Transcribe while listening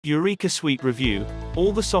Eureka Suite Review,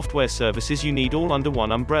 all the software services you need all under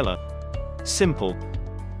one umbrella. Simple.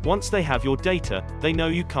 Once they have your data, they know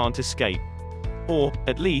you can't escape. Or,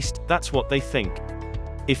 at least, that's what they think.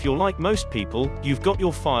 If you're like most people, you've got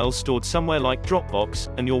your files stored somewhere like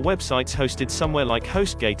Dropbox, and your website's hosted somewhere like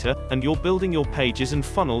HostGator, and you're building your pages and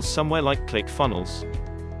funnels somewhere like ClickFunnels.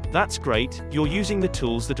 That's great, you're using the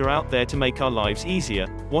tools that are out there to make our lives easier.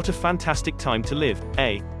 What a fantastic time to live,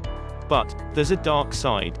 eh? But there's a dark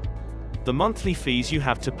side. The monthly fees you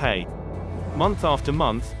have to pay. Month after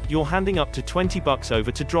month, you're handing up to $20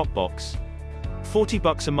 over to Dropbox.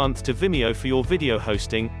 $40 a month to Vimeo for your video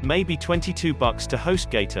hosting, maybe $22 to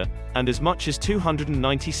HostGator, and as much as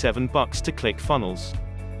 $297 to ClickFunnels.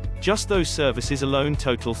 Just those services alone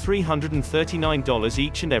total $339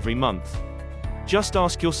 each and every month. Just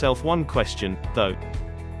ask yourself one question, though.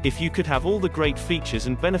 If you could have all the great features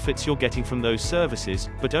and benefits you're getting from those services,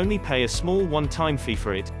 but only pay a small one-time fee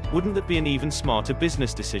for it, wouldn't that be an even smarter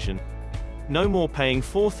business decision? No more paying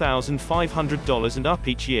 $4,500 and up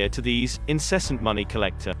each year to these incessant money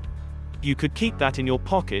collector. You could keep that in your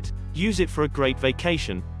pocket, use it for a great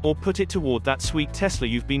vacation, or put it toward that sweet Tesla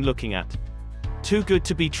you've been looking at. Too good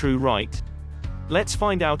to be true, right? Let's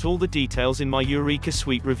find out all the details in my Eureka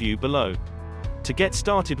Suite review below. To get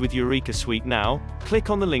started with Eureka Suite now, click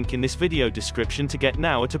on the link in this video description to get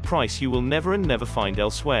now at a price you will never find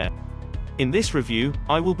elsewhere. In this review,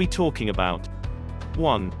 I will be talking about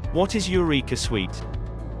 1. What is Eureka Suite?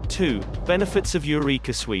 2. Benefits of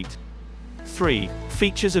Eureka Suite. 3.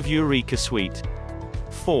 Features of Eureka Suite.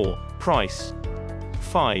 4. Price.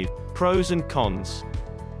 5. Pros and cons.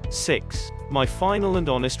 6. My final and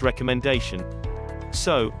honest recommendation.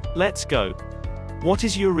 So, let's go. What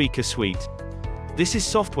is Eureka Suite? This is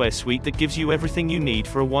software suite that gives you everything you need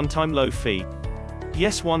for a one-time low fee.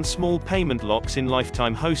 Yes, one small payment locks in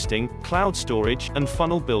lifetime hosting, cloud storage, and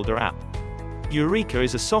funnel builder app. Eureka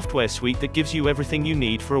is a software suite that gives you everything you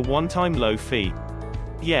need for a one-time low fee.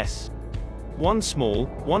 Yes. One small,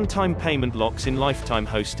 one-time payment locks in lifetime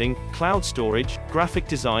hosting, cloud storage, graphic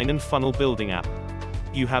design and funnel building app.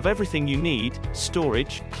 You have everything you need,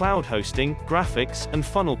 storage, cloud hosting, graphics, and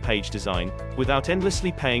funnel page design, without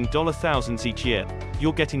endlessly paying thousands each year.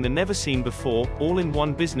 You're getting the never-seen-before,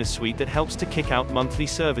 all-in-one business suite that helps to kick out monthly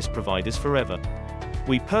service providers forever.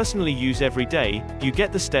 We personally use every day. You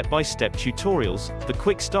get the step-by-step tutorials, the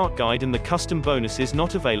quick start guide and the custom bonuses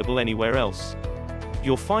not available anywhere else.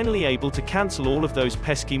 You're finally able to cancel all of those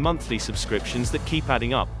pesky monthly subscriptions that keep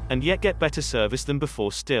adding up, and yet get better service than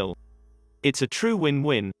before still. It's a true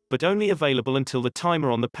win-win, but only available until the timer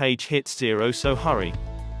on the page hits 0, so hurry.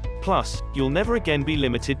 Plus, you'll never again be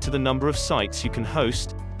limited to the number of sites you can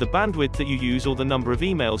host, the bandwidth that you use or the number of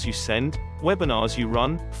emails you send, webinars you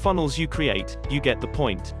run, funnels you create. You get the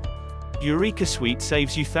point. Eureka Suite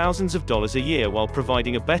saves you thousands of dollars a year while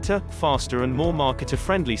providing a better, faster and more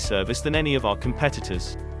marketer-friendly service than any of our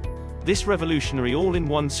competitors. This revolutionary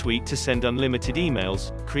all-in-one suite to send unlimited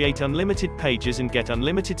emails, create unlimited pages and get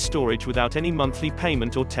unlimited storage without any monthly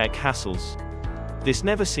payment or tech hassles. This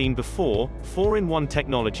never-seen-before, 4-in-1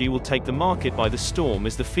 technology will take the market by the storm,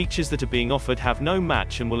 as the features that are being offered have no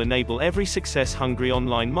match and will enable every success-hungry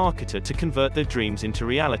online marketer to convert their dreams into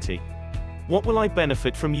reality. What will I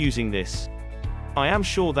benefit from using this? I am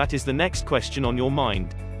sure that is the next question on your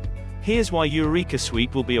mind. Here's why Eureka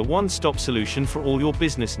Suite will be a one-stop solution for all your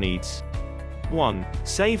business needs. 1.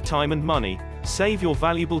 Save time and money. Save your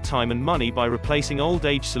valuable time and money by replacing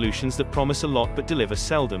old-age solutions that promise a lot but deliver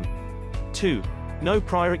seldom. 2. No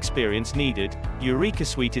prior experience needed. Eureka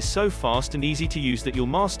Suite is so fast and easy to use that you'll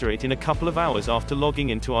master it in a couple of hours after logging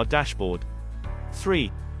into our dashboard.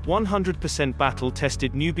 3. 100%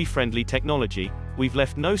 battle-tested newbie-friendly technology. We've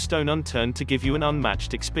left no stone unturned to give you an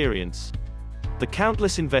unmatched experience. The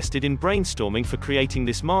countless invested in brainstorming for creating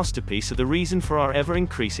this masterpiece are the reason for our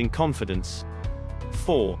ever-increasing confidence.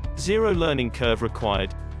 4. Zero learning curve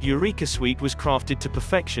required. Eureka Suite was crafted to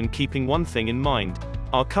perfection, keeping one thing in mind.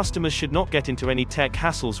 Our customers should not get into any tech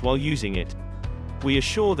hassles while using it. We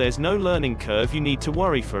assure there's no learning curve you need to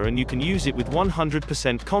worry for, and you can use it with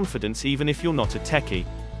 100% confidence even if you're not a techie.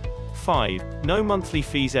 5. No monthly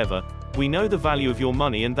fees ever. We know the value of your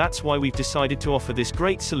money, and that's why we've decided to offer this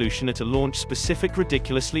great solution at a launch-specific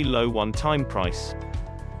ridiculously low one-time price.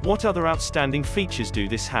 What other outstanding features do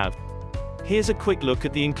this have? Here's a quick look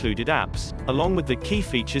at the included apps, along with the key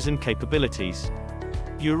features and capabilities.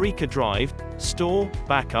 Eureka Drive. Store,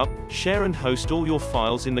 backup, share and host all your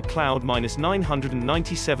files in the cloud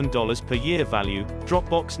 -$997 per year value.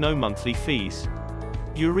 Dropbox, no monthly fees.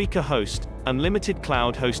 Eureka Host. Unlimited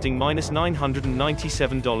cloud hosting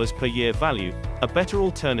 -$997 per year value, a better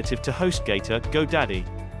alternative to HostGator, GoDaddy.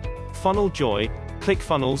 Funnel Joy,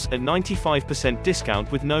 ClickFunnels at 95%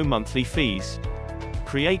 discount with no monthly fees.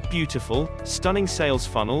 Create beautiful, stunning sales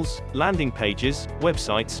funnels, landing pages,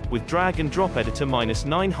 websites, with drag and drop editor minus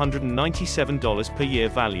 $997 per year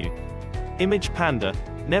value. Image Panda,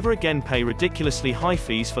 never again pay ridiculously high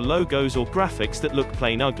fees for logos or graphics that look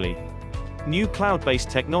plain ugly. New cloud-based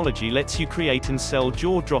technology lets you create and sell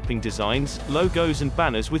jaw-dropping designs, logos and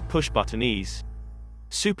banners with push-button ease.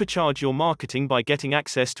 Supercharge your marketing by getting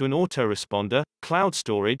access to an autoresponder, cloud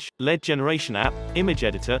storage, lead generation app, image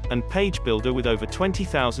editor, and page builder with over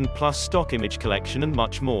 20,000 plus stock image collection and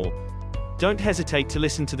much more. Don't hesitate to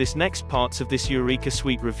listen to this next parts of this Eureka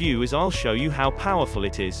Suite review as I'll show you how powerful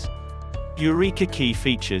it is. Eureka Key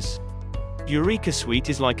Features. Eureka Suite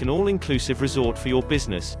is like an all-inclusive resort for your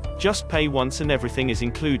business. Just pay once and everything is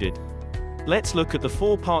included. Let's look at the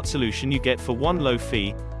 4-part solution you get for one low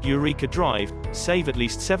fee. Eureka Drive, save at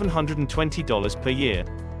least $720 per year.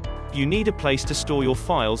 You need a place to store your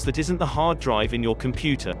files that isn't the hard drive in your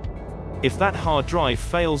computer. If that hard drive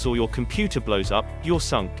fails or your computer blows up, you're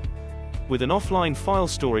sunk. With an offline file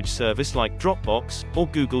storage service like Dropbox, or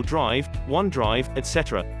Google Drive, OneDrive,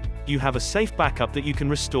 etc., you have a safe backup that you can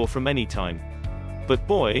restore from any time. But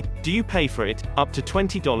boy, do you pay for it, up to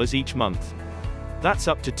 $20 each month. That's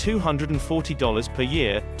up to $240 per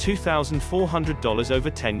year, $2,400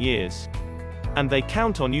 over 10 years. And they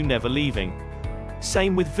count on you never leaving.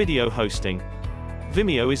 Same with video hosting.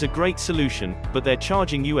 Vimeo is a great solution, but they're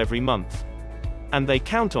charging you every month. And they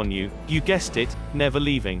count on you, you guessed it, never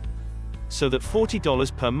leaving. So that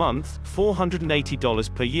 $40 per month,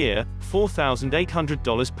 $480 per year,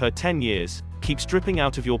 $4,800 per 10 years, keeps dripping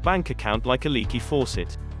out of your bank account like a leaky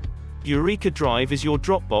faucet. Eureka Drive is your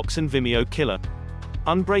Dropbox and Vimeo killer.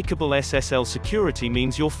 Unbreakable SSL security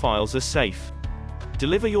means your files are safe.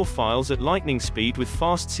 Deliver your files at lightning speed with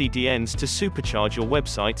fast CDNs to supercharge your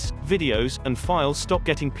websites, videos, and files. Stop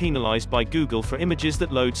getting penalized by Google for images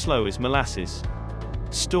that load slow as molasses.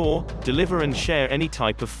 Store, deliver and share any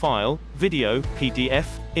type of file, video, PDF,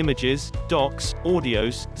 images, docs,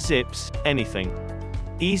 audios, zips, anything.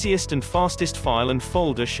 Easiest and fastest file and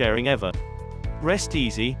folder sharing ever. Rest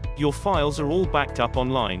easy, your files are all backed up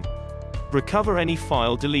online. Recover any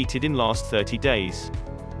file deleted in last 30 days.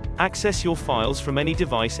 Access your files from any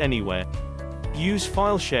device anywhere. Use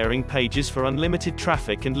file sharing pages for unlimited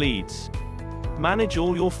traffic and leads. Manage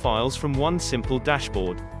all your files from one simple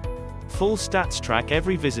dashboard. Full stats track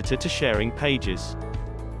every visitor to sharing pages.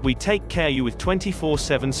 We take care you with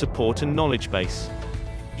 24/7 support and knowledge base.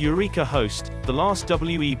 Eureka Host, the last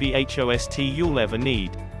webhost you'll ever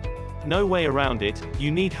need. No way around it,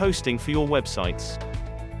 you need hosting for your websites.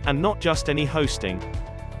 And not just any hosting.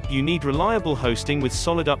 You need reliable hosting with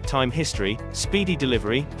solid uptime history, speedy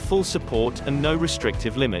delivery, full support, and no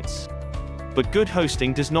restrictive limits. But good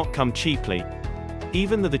hosting does not come cheaply.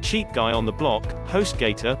 Even the cheap guy on the block,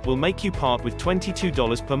 HostGator, will make you part with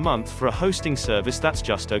 $22 per month for a hosting service that's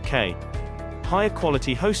just okay. Higher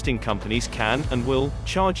quality hosting companies can, and will,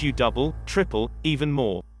 charge you double, triple, even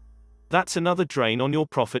more. That's another drain on your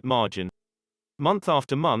profit margin. Month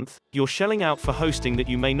after month, you're shelling out for hosting that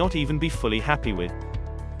you may not even be fully happy with.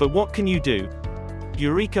 But what can you do?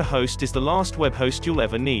 Eureka Host is the last web host you'll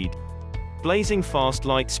ever need. Blazing fast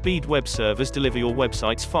light speed web servers deliver your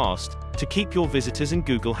websites fast, to keep your visitors and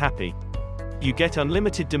Google happy. You get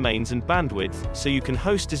unlimited domains and bandwidth, so you can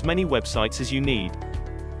host as many websites as you need.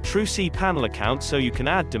 True cPanel account so you can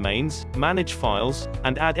add domains, manage files,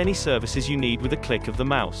 and add any services you need with a click of the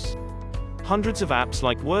mouse. Hundreds of apps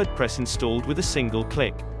like WordPress installed with a single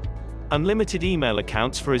click. Unlimited email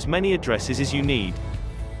accounts for as many addresses as you need.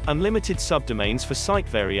 Unlimited subdomains for site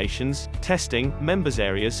variations, testing, members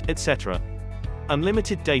areas, etc.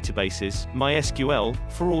 Unlimited databases, MySQL,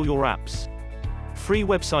 for all your apps. Free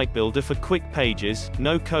website builder for quick pages,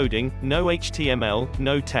 no coding, no HTML,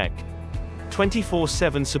 no tech.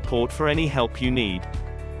 24/7 support for any help you need.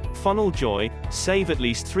 Funnel Joy, save at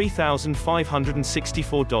least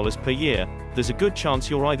 $3,564 per year. There's a good chance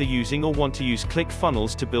you're either using or want to use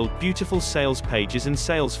ClickFunnels to build beautiful sales pages and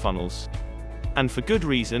sales funnels. And for good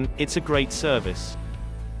reason, it's a great service.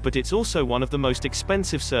 But it's also one of the most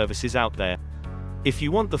expensive services out there. If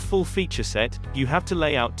you want the full feature set, you have to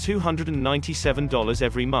lay out $297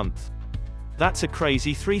 every month. That's a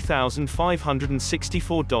crazy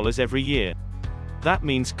 $3,564 every year. That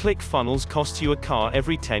means ClickFunnels costs you a car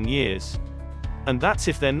every 10 years. And that's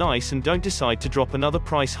if they're nice and don't decide to drop another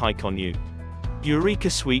price hike on you.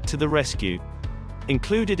 Eureka Suite to the rescue.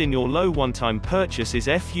 Included in your low one-time purchase is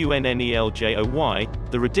FUNNELJOY,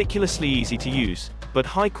 the ridiculously easy to use, but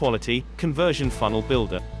high-quality, conversion funnel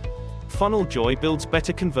builder. Funnel Joy builds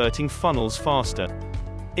better converting funnels faster.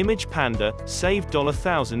 Image Panda, save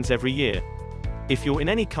thousands every year. If you're in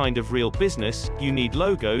any kind of real business, you need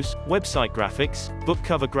logos, website graphics, book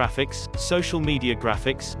cover graphics, social media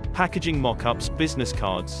graphics, packaging mock-ups, business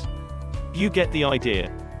cards. You get the idea.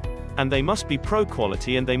 And they must be pro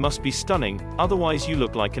quality and they must be stunning, otherwise you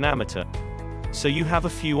look like an amateur. So you have a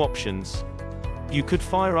few options. You could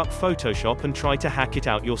fire up Photoshop and try to hack it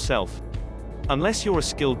out yourself. Unless you're a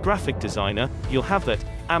skilled graphic designer, you'll have that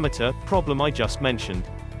amateur problem I just mentioned.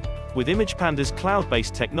 With Image Panda's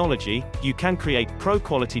cloud-based technology, you can create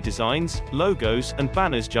pro-quality designs, logos, and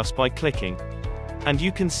banners just by clicking. And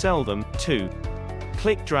you can sell them, too.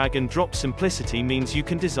 Click, drag and drop simplicity means you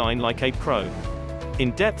can design like a pro.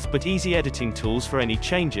 In-depth but easy editing tools for any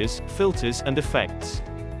changes, filters, and effects.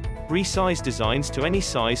 Resize designs to any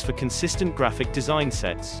size for consistent graphic design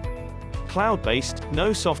sets. Cloud-based,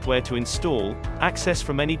 no software to install, access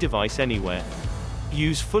from any device anywhere.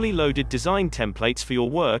 Use fully loaded design templates for your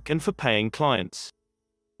work and for paying clients.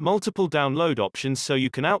 Multiple download options so you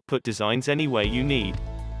can output designs any way you need.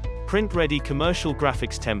 Print-ready commercial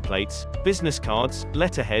graphics templates, business cards,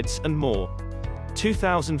 letterheads, and more.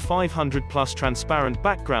 2,500 plus transparent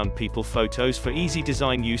background people photos for easy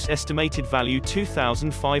design use, estimated value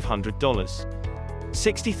 $2,500.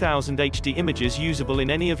 60,000 HD images usable in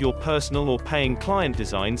any of your personal or paying client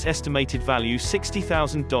designs, estimated value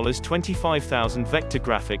 $60,000. 25,000 vector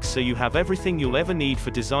graphics so you have everything you'll ever need for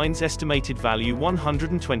designs, estimated value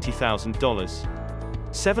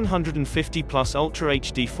 $120,000. 750 plus Ultra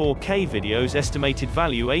HD 4K videos, estimated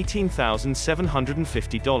value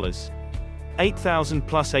 $18,750. 8,000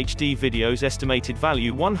 plus HD videos, estimated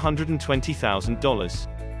value $120,000.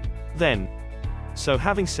 Then, so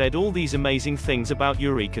having said all these amazing things about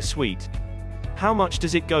Eureka Suite, how much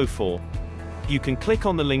does it go for? You can click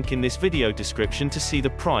on the link in this video description to see the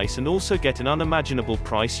price and also get an unimaginable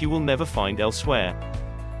price you will never find elsewhere.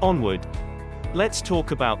 Onward. Let's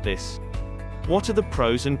talk about this. What are the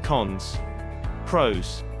pros and cons?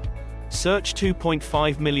 Pros. Search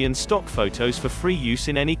 2.5 million stock photos for free use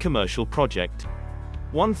in any commercial project.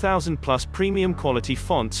 1,000 plus premium quality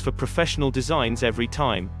fonts for professional designs every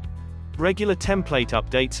time. Regular template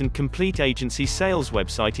updates and complete agency sales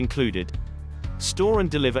website included. Store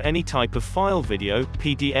and deliver any type of file, video,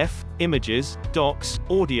 PDF, images, docs,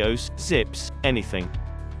 audios, zips, anything.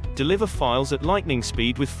 Deliver files at lightning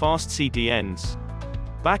speed with fast CDNs.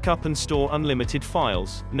 Backup and store unlimited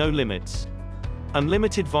files, no limits.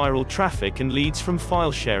 Unlimited viral traffic and leads from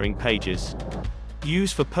file sharing pages.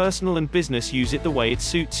 Use for personal and business, use it the way it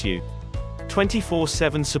suits you.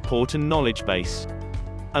 24/7 support and knowledge base.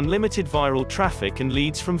 Unlimited viral traffic and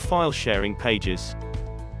leads from file sharing pages.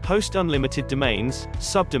 Host unlimited domains,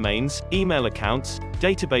 subdomains, email accounts,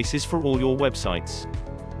 databases for all your websites.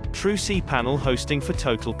 True cPanel hosting for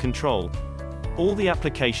total control. All the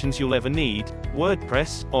applications you'll ever need,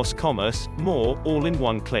 WordPress, OS Commerce, more, all in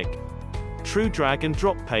one click. True drag and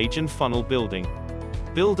drop page and funnel building.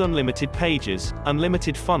 Build unlimited pages,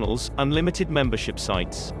 unlimited funnels, unlimited membership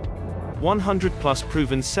sites. 100 plus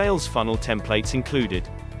proven sales funnel templates included.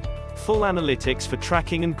 Full analytics for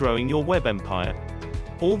tracking and growing your web empire.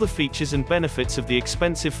 All the features and benefits of the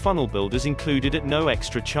expensive funnel builders included at no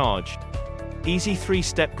extra charge. Easy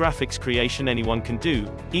 3-step graphics creation anyone can do,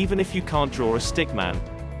 even if you can't draw a stick man.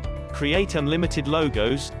 Create unlimited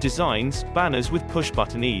logos, designs, banners with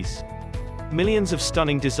push-button ease. Millions of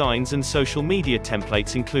stunning designs and social media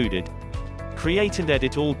templates included. Create and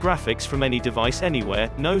edit all graphics from any device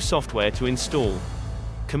anywhere, no software to install.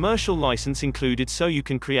 Commercial license included so you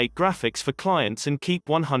can create graphics for clients and keep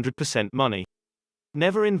 100% money.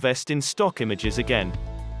 Never invest in stock images again.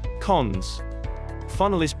 Cons.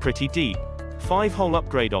 Funnel is pretty deep. 5-hole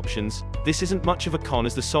upgrade options. This isn't much of a con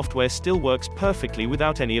as the software still works perfectly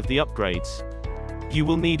without any of the upgrades. You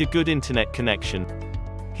will need a good internet connection.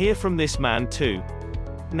 Hear from this man too.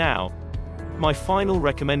 Now, my final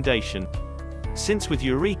recommendation. Since with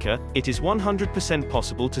Eureka, it is 100%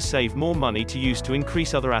 possible to save more money to use to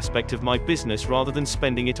increase other aspect of my business rather than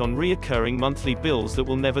spending it on reoccurring monthly bills that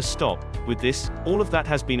will never stop. With this, all of that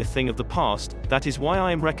has been a thing of the past. That is why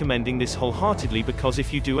I am recommending this wholeheartedly, because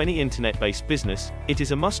if you do any internet-based business, it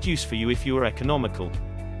is a must-use for you if you are economical.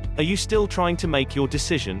 Are you still trying to make your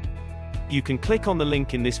decision? You can click on the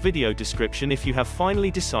link in this video description if you have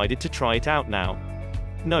finally decided to try it out now.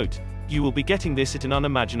 Note, you will be getting this at an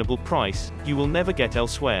unimaginable price you will never get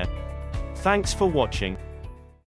elsewhere. Thanks for watching.